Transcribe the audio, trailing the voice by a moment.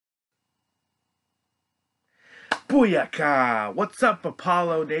Booyaka! What's up,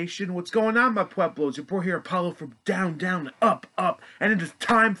 Apollo Nation? What's going on, my Pueblos? Your boy here, Apollo, from down, down, up, up. And it is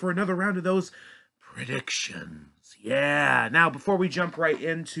time for another round of those predictions. Yeah. Now, before we jump right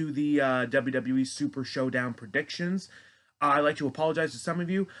into the WWE Super Showdown predictions, I'd like to apologize to some of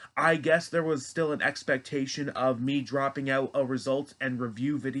you. I guess there was still an expectation of me dropping out a results and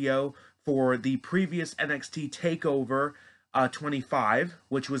review video for the previous NXT TakeOver 25,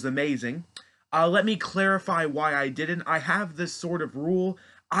 which was amazing. Let me clarify why I didn't. I have this sort of rule.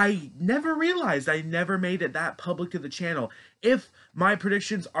 I never realized I never made it that public to the channel. If my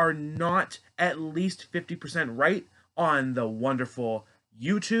predictions are not at least 50% right on the wonderful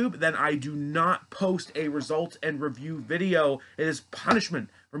YouTube, then I do not post a results and review video. It is punishment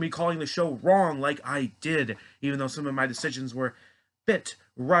for me calling the show wrong like I did, even though some of my decisions were a bit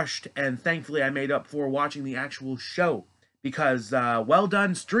rushed, and thankfully I made up for watching the actual show. Because, well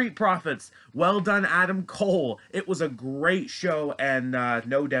done, Street Profits. Well done, Adam Cole. It was a great show, and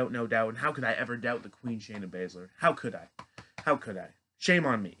no doubt, no doubt. And how could I ever doubt the Queen, Shayna Baszler? How could I? How could I? Shame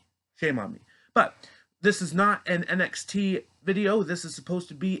on me. Shame on me. But this is not an NXT video. This is supposed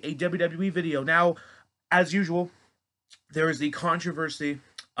to be a WWE video. Now, as usual, there is the controversy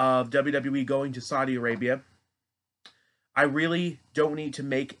of WWE going to Saudi Arabia. I really don't need to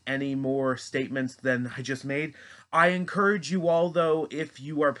make any more statements than I just made. I encourage you all, though, if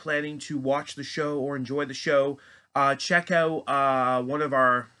you are planning to watch the show or enjoy the show, check out one of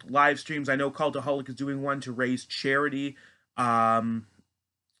our live streams. I know Cultaholic is doing one to raise charity. I'm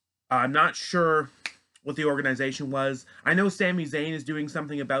not sure what the organization was. I know Sami Zayn is doing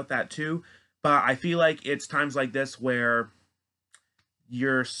something about that too, but I feel like it's times like this where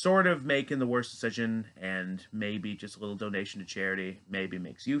you're sort of making the worst decision, and maybe just a little donation to charity maybe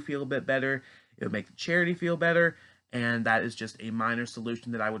makes you feel a bit better. It would make the charity feel better, and that is just a minor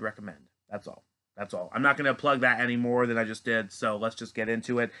solution that I would recommend. That's all. That's all. I'm not going to plug that any more than I just did, so let's just get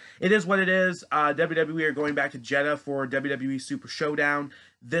into it. It is what it is. WWE are going back to Jeddah for WWE Super Showdown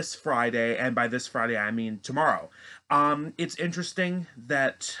this Friday, and by this Friday, I mean tomorrow. It's interesting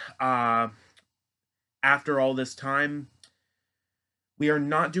that after all this time, we are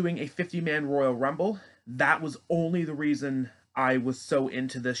not doing a 50-man Royal Rumble. That was only the reason I was so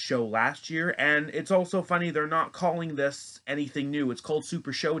into this show last year, and it's also funny they're not calling this anything new. It's called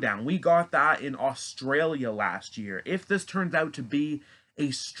Super Showdown. We got that in Australia last year. If this turns out to be a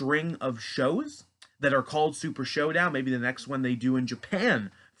string of shows that are called Super Showdown, maybe the next one they do in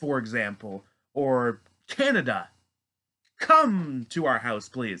Japan, for example, or Canada, come to our house,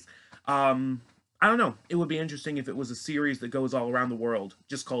 please. I don't know. It would be interesting if it was a series that goes all around the world,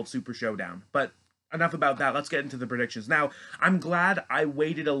 just called Super Showdown. But enough about that. Let's get into the predictions. Now, I'm glad I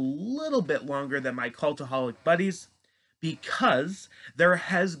waited a little bit longer than my Cultaholic buddies, because there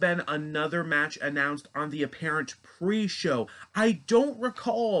has been another match announced on the apparent pre-show. I don't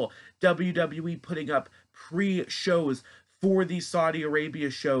recall WWE putting up pre-shows for these Saudi Arabia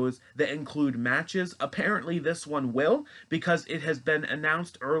shows that include matches. Apparently this one will, because it has been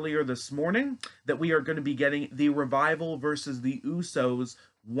announced earlier this morning that we are going to be getting the Revival versus the Usos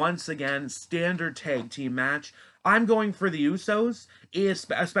once again, standard tag team match. I'm going for the Usos,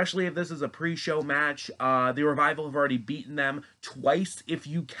 especially if this is a pre-show match. The Revival have already beaten them twice if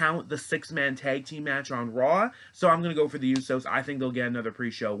you count the 6-man tag team match on Raw, so I'm going to go for the Usos. I think they'll get another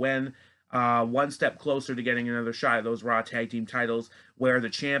pre-show win. One step closer to getting another shot at those Raw Tag Team titles, where the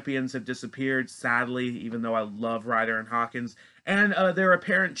champions have disappeared, sadly, even though I love Ryder and Hawkins. And their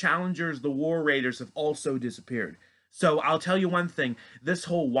apparent challengers, the War Raiders, have also disappeared. So I'll tell you one thing, this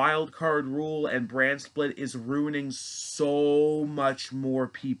whole wild card rule and brand split is ruining so much more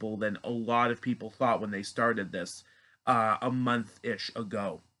people than a lot of people thought when they started this a month-ish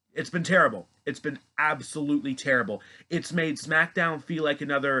ago. It's been terrible. It's been absolutely terrible. It's made SmackDown feel like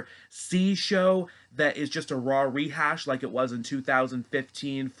another C show that is just a Raw rehash like it was in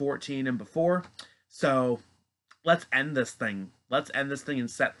 2015, 14, and before. So let's end this thing. Let's end this thing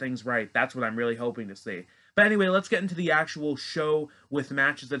and set things right. That's what I'm really hoping to see. But anyway, let's get into the actual show with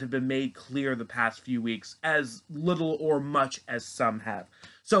matches that have been made clear the past few weeks, as little or much as some have.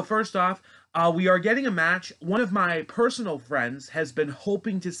 So first off, we are getting a match one of my personal friends has been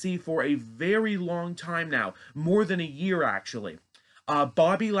hoping to see for a very long time now, more than a year actually.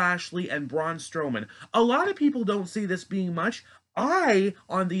 Bobby Lashley and Braun Strowman. A lot of people don't see this being much. I,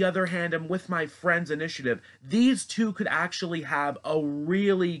 on the other hand, am with my friend's initiative. These two could actually have a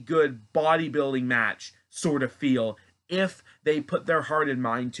really good bodybuilding match sort of feel if they put their heart and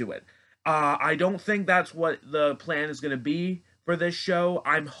mind to it. I don't think that's what the plan is going to be for this show.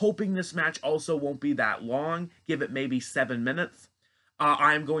 I'm hoping this match also won't be that long. Give it maybe 7 minutes.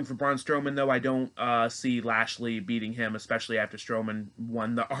 I am going for Braun Strowman, though. I don't see Lashley beating him, especially after Strowman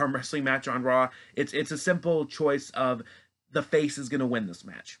won the arm wrestling match on Raw. It's a simple choice of the face is going to win this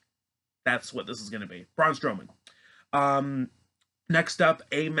match. That's what this is going to be. Braun Strowman. Next up,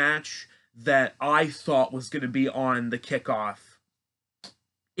 a match that I thought was going to be on the kickoff,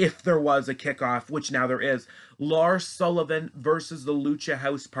 if there was a kickoff, which now there is. Lars Sullivan versus the Lucha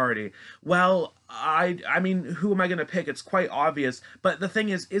House Party. Well, I mean, who am I going to pick? It's quite obvious. But the thing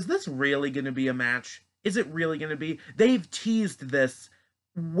is this really going to be a match? Is it really going to be? They've teased this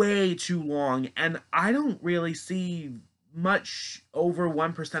way too long, and I don't really see much over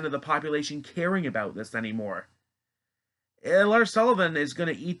 1% of the population caring about this anymore. Lars Sullivan is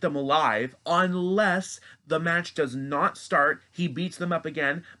going to eat them alive unless the match does not start. He beats them up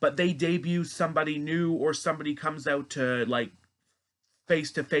again, but they debut somebody new, or somebody comes out to, like,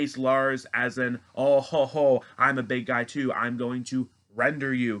 face-to-face Lars, as in, oh, ho, ho, I'm a big guy too. I'm going to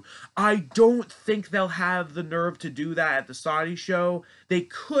render you. I don't think they'll have the nerve to do that at the Saudi show. They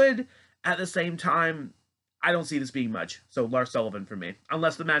could. At the same time, I don't see this being much. So Lars Sullivan for me.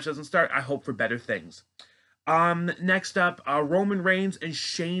 Unless the match doesn't start, I hope for better things. Next up, Roman Reigns and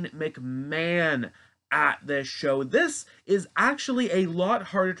Shane McMahon at this show. This is actually a lot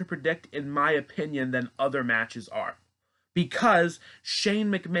harder to predict, in my opinion, than other matches are, because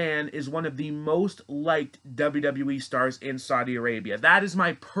Shane McMahon is one of the most liked WWE stars in Saudi Arabia. That is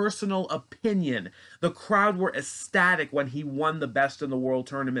my personal opinion. The crowd were ecstatic when he won the Best in the World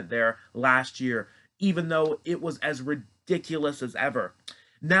tournament there last year, even though it was as ridiculous as ever.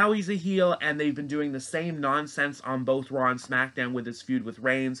 Now he's a heel, and they've been doing the same nonsense on both Raw and SmackDown with his feud with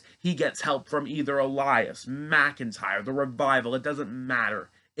Reigns. He gets help from either Elias, McIntyre, The Revival. It doesn't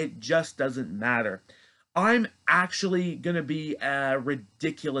matter. It just doesn't matter. I'm actually going to be a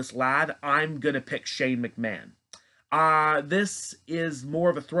ridiculous lad. I'm going to pick Shane McMahon. This is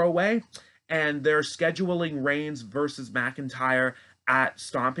more of a throwaway, and they're scheduling Reigns versus McIntyre at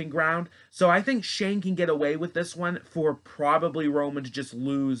Stomping Ground. So I think Shane can get away with this one, for probably Roman to just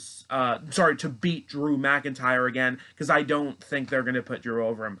to beat Drew McIntyre again, because I don't think they're going to put Drew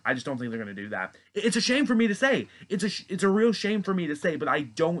over him. I just don't think they're going to do that. It's a shame for me to say. It's a real shame for me to say, but I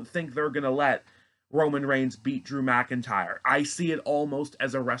don't think they're going to let Roman Reigns beat Drew McIntyre. I see it almost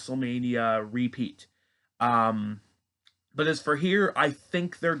as a WrestleMania repeat. But as for here, I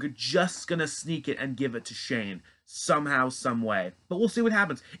think they're just going to sneak it and give it to Shane somehow, some way. But we'll see what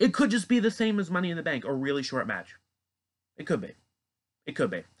happens. It could just be the same as Money in the Bank, a really short match. It could be. It could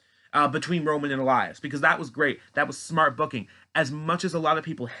be. Between Roman and Elias, because that was great. That was smart booking. As much as a lot of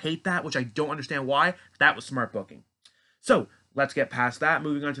people hate that, which I don't understand why, that was smart booking. So, let's get past that.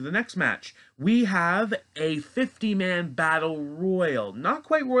 Moving on to the next match. We have a 50-man Battle Royal. Not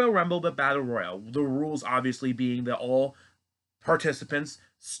quite Royal Rumble, but Battle Royal. The rules obviously being that all participants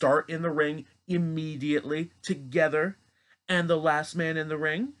start in the ring immediately together, and the last man in the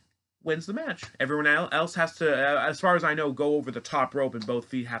ring wins the match. Everyone else has to, as far as I know, go over the top rope, and both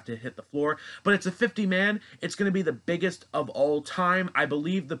feet have to hit the floor. But it's a 50-man. It's going to be the biggest of all time. I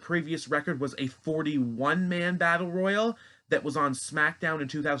believe the previous record was a 41-man Battle Royal that was on SmackDown in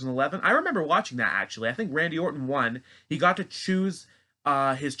 2011. I remember watching that, actually. I think Randy Orton won. He got to choose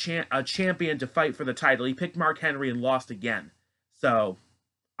his champion to fight for the title. He picked Mark Henry and lost again. So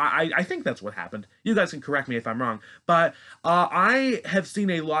I think that's what happened. You guys can correct me if I'm wrong. But I have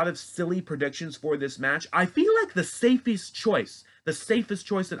seen a lot of silly predictions for this match. I feel like the safest choice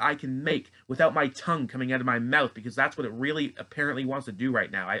that I can make without my tongue coming out of my mouth, because that's what it really apparently wants to do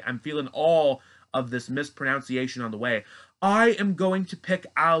right now. I'm feeling all of this mispronunciation on the way. I am going to pick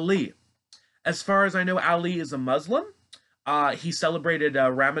Ali. As far as I know, Ali is a Muslim. He celebrated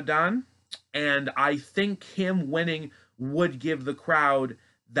Ramadan, and I think him winning would give the crowd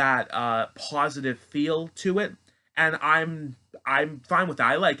that positive feel to it, and I'm fine with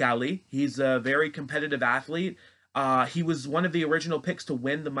that. I like Ali. He's a very competitive athlete. He was one of the original picks to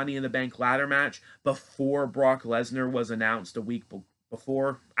win the Money in the Bank ladder match before Brock Lesnar was announced a week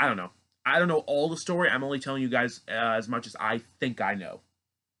before. I don't know all the story. I'm only telling you guys as much as I think I know.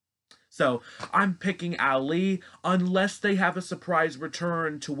 So I'm picking Ali, unless they have a surprise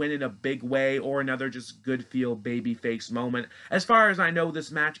return to win in a big way, or another just good feel babyface moment. As far as I know,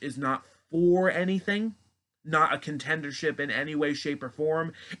 this match is not for anything, not a contendership in any way, shape, or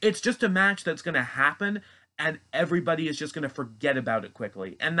form. It's just a match that's going to happen, and everybody is just going to forget about it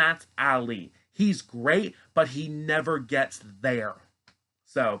quickly. And that's Ali. He's great, but he never gets there.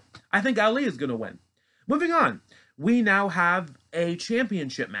 So I think Ali is going to win. Moving on. We now have a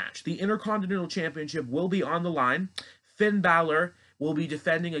championship match. The Intercontinental Championship will be on the line. Finn Balor will be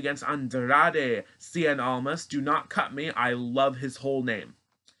defending against Andrade Cien Almas. Do not cut me. I love his whole name.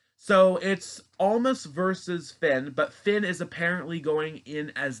 So it's Almas versus Finn, but Finn is apparently going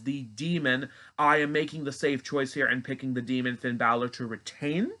in as the Demon. I am making the safe choice here and picking the Demon, Finn Balor, to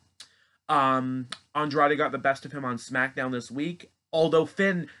retain. Andrade got the best of him on SmackDown this week, although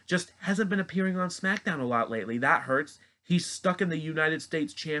Finn just hasn't been appearing on SmackDown a lot lately. That hurts. He's stuck in the United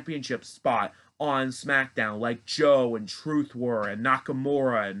States Championship spot on SmackDown, like Joe and Truth were, and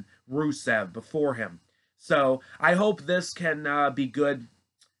Nakamura and Rusev before him. So I hope this can be good,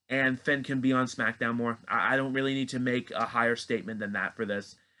 and Finn can be on SmackDown more. I don't really need to make a higher statement than that for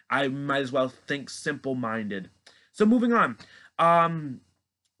this. I might as well think simple-minded. So moving on.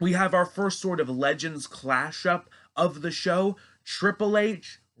 We have our first sort of Legends clash-up of the show. Triple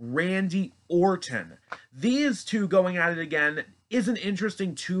H, Randy Orton. These two going at it again isn't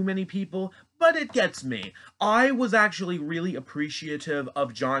interesting to many people, but it gets me. I was actually really appreciative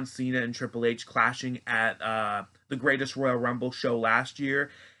of John Cena and Triple H clashing at the Greatest Royal Rumble show last year.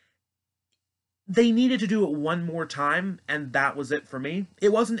 They needed to do it one more time, and that was it for me.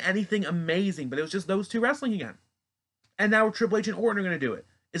 It wasn't anything amazing, but it was just those two wrestling again. And now Triple H and Orton are going to do it.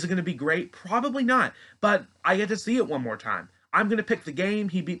 Is it going to be great? Probably not, but I get to see it one more time. I'm going to pick the game.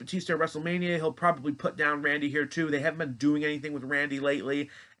 He beat Batista at WrestleMania. He'll probably put down Randy here too. They haven't been doing anything with Randy lately,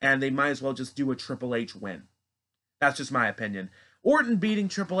 and they might as well just do a Triple H win. That's just my opinion. Orton beating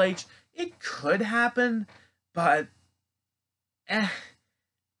Triple H, it could happen, but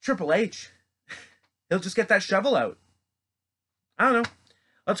Triple H, he'll just get that shovel out. I don't know.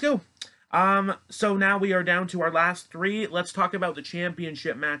 Let's go. So now we are down to our last three. Let's talk about the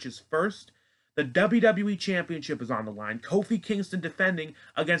championship matches first. The WWE Championship is on the line. Kofi Kingston defending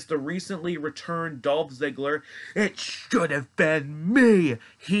against the recently returned Dolph Ziggler. It should have been me.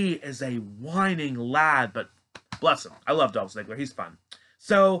 He is a whining lad, but bless him. I love Dolph Ziggler. He's fun.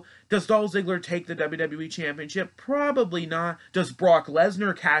 So, does Dolph Ziggler take the WWE Championship? Probably not. Does Brock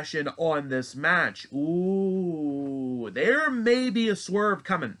Lesnar cash in on this match? Ooh, there may be a swerve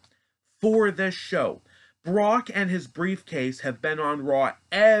coming for this show. Brock and his briefcase have been on Raw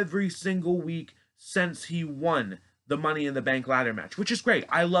every single week since he won the Money in the Bank ladder match, which is great.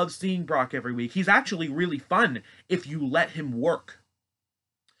 I love seeing Brock every week. He's actually really fun if you let him work.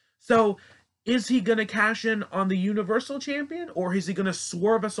 So, is he going to cash in on the Universal Champion, or is he going to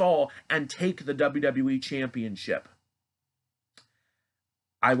swerve us all and take the WWE Championship?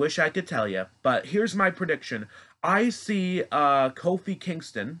 I wish I could tell you, but here's my prediction. I see Kofi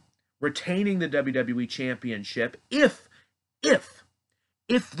Kingston retaining the WWE Championship if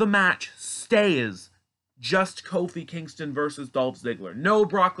the match stays just Kofi Kingston versus Dolph Ziggler. No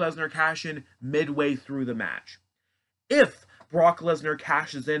Brock Lesnar cash in midway through the match. If Brock Lesnar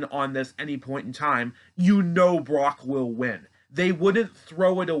cashes in on this any point in time, you know Brock will win. They wouldn't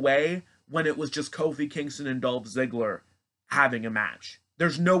throw it away when it was just Kofi Kingston and Dolph Ziggler having a match.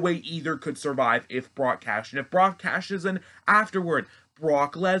 There's no way either could survive if Brock cashed in. If Brock cashes in afterward,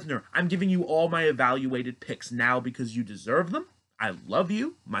 Brock Lesnar. I'm giving you all my evaluated picks now because you deserve them. I love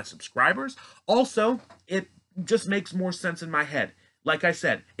you, my subscribers. Also, it just makes more sense in my head. Like I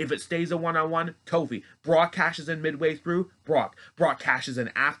said, if it stays a one-on-one, Kofi. Brock cashes in midway through, Brock. Brock cashes in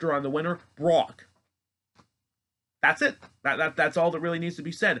after on the winner, Brock. That's it. That's all that really needs to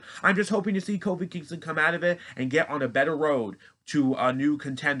be said. I'm just hoping to see Kofi Kingston come out of it and get on a better road to a new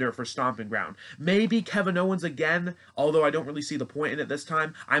contender for Stomping Ground. Maybe Kevin Owens again, although I don't really see the point in it this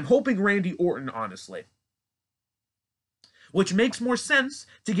time. I'm hoping Randy Orton, honestly. Which makes more sense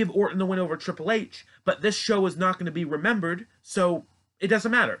to give Orton the win over Triple H, but this show is not going to be remembered, so it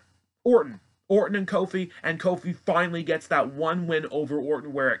doesn't matter. Orton and Kofi finally gets that one win over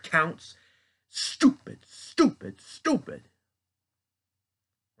Orton where it counts. Stupid.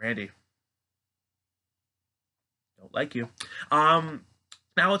 Randy. Don't like you. Now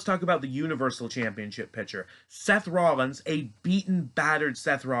let's talk about the Universal Championship picture. Seth Rollins, a beaten, battered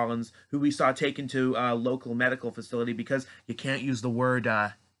Seth Rollins, who we saw taken to a local medical facility because you can't use the word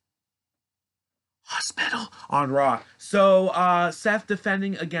hospital on Raw. So Seth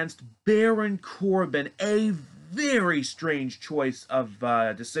defending against Baron Corbin, a very strange choice of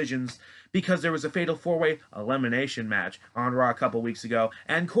decisions, because there was a fatal four-way elimination match on Raw a couple weeks ago,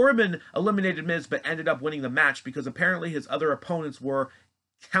 and Corbin eliminated Miz but ended up winning the match because apparently his other opponents were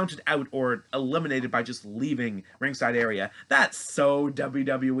counted out or eliminated by just leaving ringside area. That's so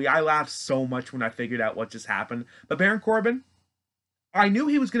WWE. I laughed so much when I figured out what just happened. But Baron Corbin, I knew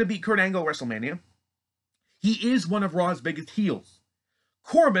he was going to beat Kurt Angle at WrestleMania. He is one of Raw's biggest heels.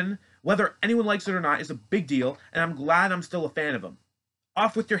 Corbin, whether anyone likes it or not, is a big deal, and I'm glad I'm still a fan of him.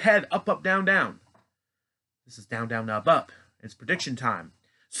 Off with your head, up, up, down, down. This is down, down, up, up. It's prediction time.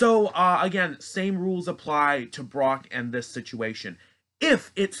 So, again, same rules apply to Brock and this situation.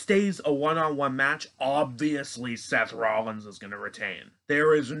 If it stays a one-on-one match, obviously Seth Rollins is going to retain.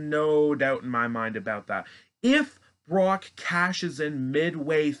 There is no doubt in my mind about that. If Brock cashes in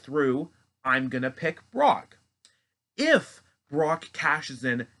midway through, I'm going to pick Brock. If Brock cashes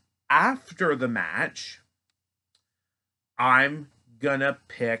in after the match, I'm going to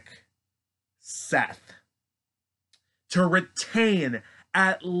pick Seth to retain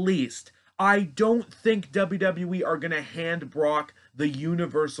at least. I don't think WWE are going to hand Brock the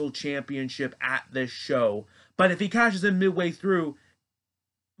Universal Championship at this show. But if he cashes in midway through,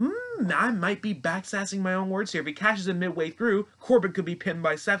 I might be backsassing my own words here. If he cashes in midway through, Corbin could be pinned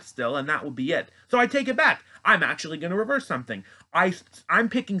by Seth still, and that will be it. So I take it back. I'm actually going to reverse something. I'm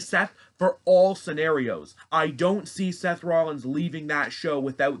picking Seth for all scenarios. I don't see Seth Rollins leaving that show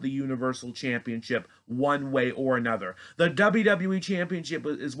without the Universal Championship one way or another. The WWE Championship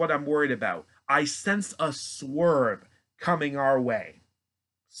is what I'm worried about. I sense a swerve coming our way.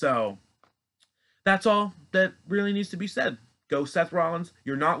 So, that's all that really needs to be said. Go Seth Rollins.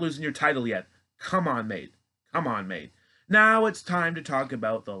 You're not losing your title yet. Come on, mate. Come on, mate. Now it's time to talk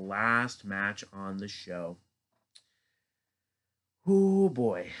about the last match on the show. Oh,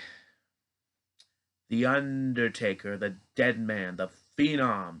 boy. The Undertaker, the Dead Man, the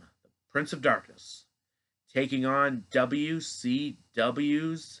Phenom, the Prince of Darkness, taking on WCW's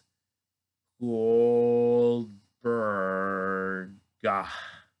Goldberg.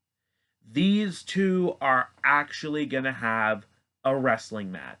 These two are actually going to have a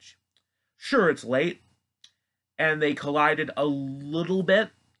wrestling match. Sure, it's late, and they collided a little bit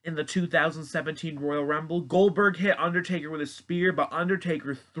in the 2017 Royal Rumble. Goldberg hit Undertaker with a spear, but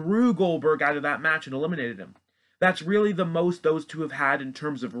Undertaker threw Goldberg out of that match and eliminated him. That's really the most those two have had in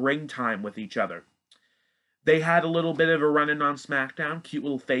terms of ring time with each other. They had a little bit of a run-in on SmackDown, cute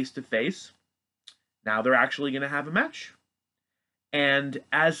little face-to-face. Now they're actually going to have a match. And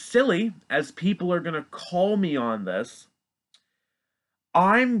as silly as people are going to call me on this,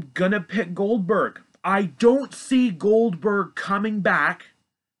 I'm going to pick Goldberg. I don't see Goldberg coming back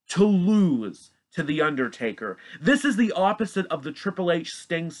to lose to The Undertaker. This is the opposite of the Triple H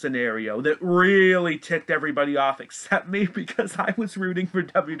Sting scenario that really ticked everybody off except me because I was rooting for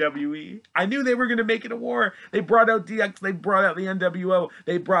WWE. I knew they were going to make it a war. They brought out DX. They brought out the NWO.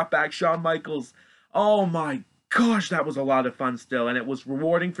 They brought back Shawn Michaels. Oh my gosh, that was a lot of fun still, and it was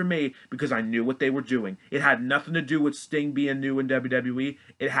rewarding for me because I knew what they were doing. It had nothing to do with Sting being new in WWE.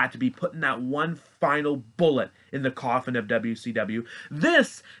 It had to be putting that one final bullet in the coffin of WCW.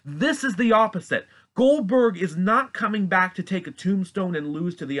 This is the opposite. Goldberg is not coming back to take a tombstone and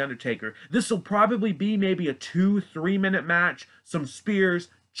lose to The Undertaker. This will probably be maybe a 2-3 minute match, some spears,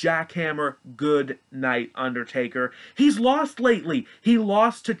 jackhammer, good night, Undertaker. He's lost lately. He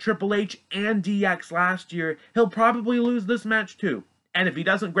lost to Triple H and DX last year. He'll probably lose this match too. And if he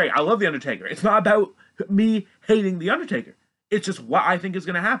doesn't, great. I love The Undertaker. It's not about me hating The Undertaker. It's just what I think is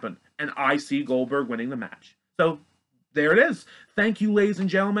going to happen. And I see Goldberg winning the match. So, there it is. Thank you, ladies and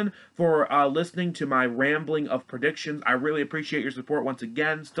gentlemen, for listening to my rambling of predictions. I really appreciate your support once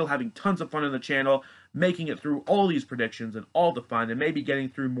again. Still having tons of fun on the channel, making it through all these predictions and all the fun, and maybe getting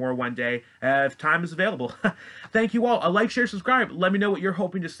through more one day if time is available. Thank you all. A like, share, subscribe. Let me know what you're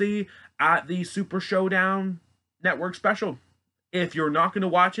hoping to see at the Super Showdown Network special. If you're not going to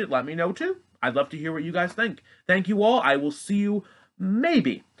watch it, let me know too. I'd love to hear what you guys think. Thank you all. I will see you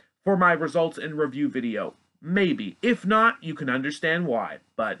maybe for my results and review video. Maybe. If not, you can understand why.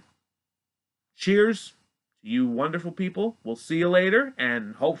 But cheers to you wonderful people. We'll see you later,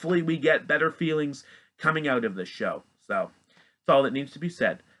 and hopefully we get better feelings coming out of this show. So, that's all that needs to be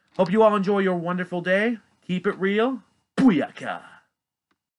said. Hope you all enjoy your wonderful day. Keep it real. Booyaka!